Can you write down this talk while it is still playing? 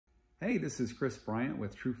Hey, this is Chris Bryant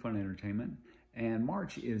with True Fun Entertainment, and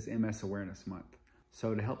March is MS Awareness Month.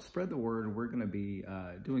 So to help spread the word, we're going to be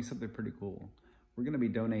doing something pretty cool. We're going to be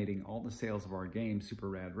donating all the sales of our game, Super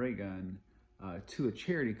Rad Ray Gun, to a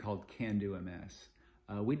charity called Can Do MS.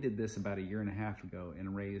 We did this about a year and a half ago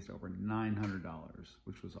and raised over $900,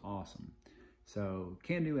 which was awesome. So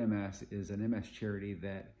Can Do MS is an MS charity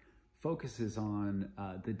that focuses on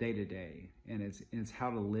the day-to-day, and it's how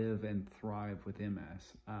to live and thrive with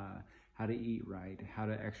MS, how to eat right, how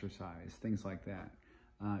to exercise, things like that.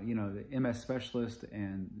 The MS specialist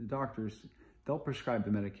and the doctors, they'll prescribe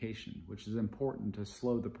the medication, which is important to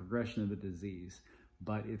slow the progression of the disease,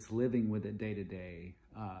 but it's living with it day-to-day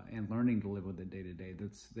and learning to live with it day-to-day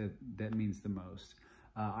that means the most.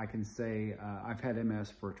 I can say I've had MS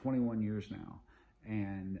for 21 years now,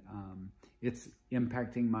 and it's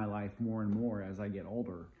impacting my life more and more as I get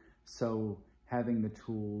older. So having the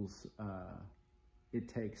tools it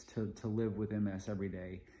takes to live with MS every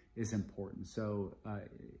day is important. So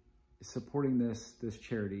supporting this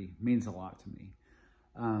charity means a lot to me.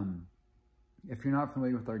 If you're not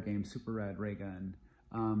familiar with our game, Super Rad Ray Gun,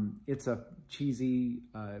 it's a cheesy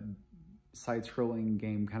side-scrolling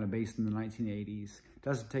game kind of based in the 1980s.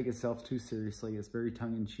 Doesn't take itself too seriously. It's very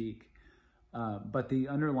tongue-in-cheek. But the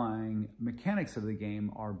underlying mechanics of the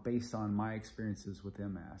game are based on my experiences with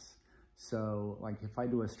MS. So like if I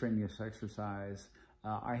do a strenuous exercise,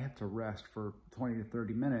 I have to rest for 20 to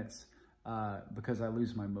 30 minutes because I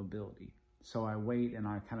lose my mobility. So I wait and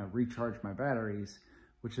I kind of recharge my batteries,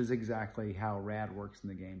 which is exactly how RAD works in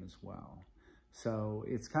the game as well. So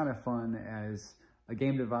it's kind of fun as a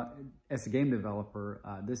game developer.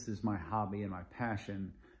 This is my hobby and my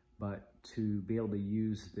passion, but to be able to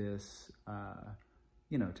use this,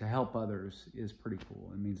 to help others is pretty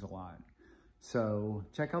cool. It means a lot. So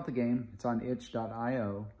check out the game. It's on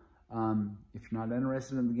itch.io. If you're not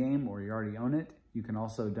interested in the game or you already own it, you can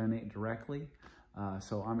also donate directly.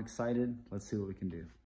 So I'm excited. Let's see what we can do.